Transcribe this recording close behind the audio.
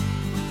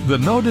The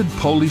noted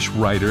Polish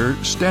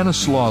writer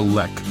Stanislaw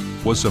Lech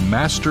was a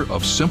master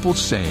of simple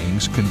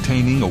sayings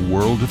containing a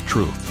world of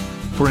truth.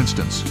 For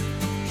instance,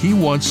 he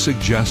once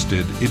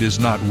suggested it is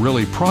not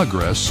really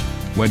progress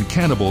when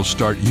cannibals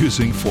start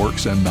using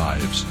forks and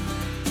knives.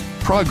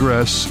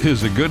 Progress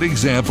is a good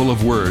example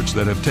of words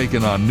that have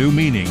taken on new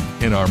meaning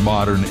in our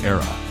modern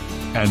era.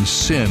 And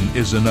sin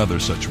is another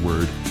such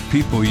word.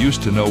 People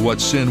used to know what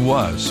sin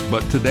was,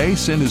 but today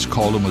sin is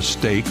called a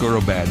mistake or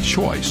a bad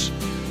choice.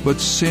 But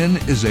sin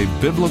is a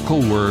biblical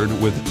word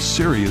with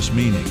serious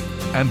meaning.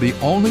 And the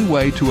only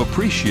way to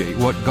appreciate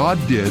what God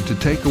did to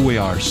take away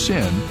our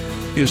sin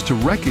is to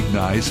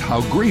recognize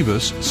how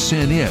grievous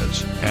sin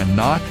is and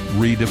not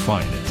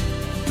redefine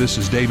it. This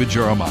is David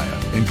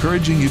Jeremiah,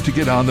 encouraging you to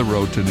get on the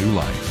road to new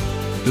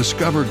life.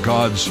 Discover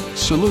God's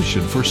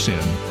solution for sin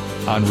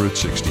on Route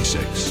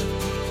 66.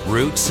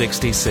 Route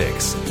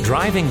 66,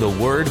 driving the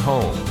word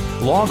home.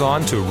 Log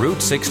on to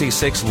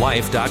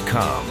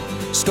Route66Life.com.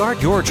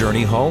 Start your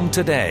journey home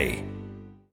today.